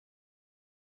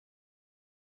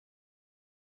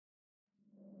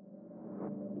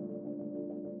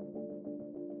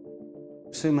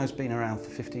Sumo's been around for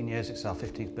 15 years, it's our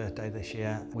 15th birthday this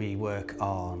year. We work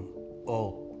on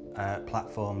all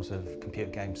platforms of computer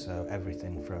games, so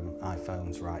everything from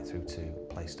iPhones right through to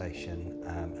PlayStation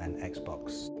and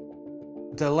Xbox.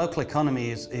 The local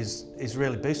economy is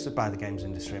really boosted by the games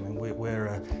industry. I mean, we're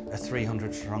a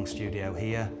 300 strong studio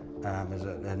here. There's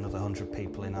another 100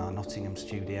 people in our Nottingham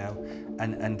studio,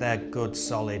 and they're good,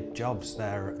 solid jobs.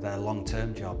 They're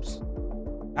long-term jobs.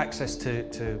 Access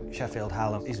to Sheffield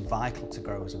Hallam is vital to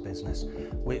grow as a business.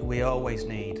 We always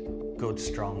need good,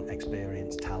 strong,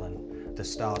 experienced talent, the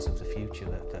stars of the future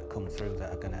that come through,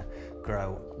 that are going to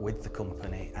grow with the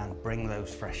company and bring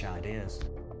those fresh ideas.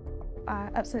 I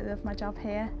absolutely love my job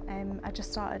here. I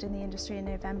just started in the industry in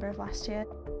November of last year.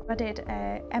 I did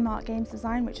M-Art Games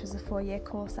Design, which was a 4-year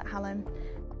course at Hallam.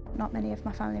 Not many of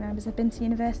my family members have been to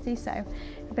university, so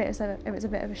it was a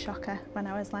bit of a shocker when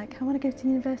I was like, I want to go to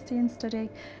university and study.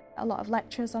 A lot of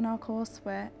lecturers on our course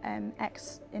were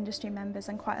ex-industry members,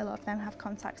 and quite a lot of them have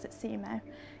contacts at Sumo,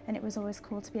 and it was always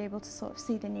cool to be able to sort of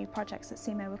see the new projects that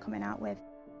Sumo were coming out with.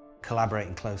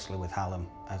 Collaborating closely with Hallam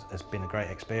has been a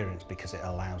great experience because it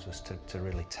allows us to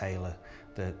really tailor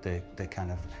the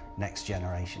kind of next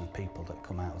generation of people that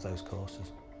come out of those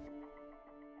courses.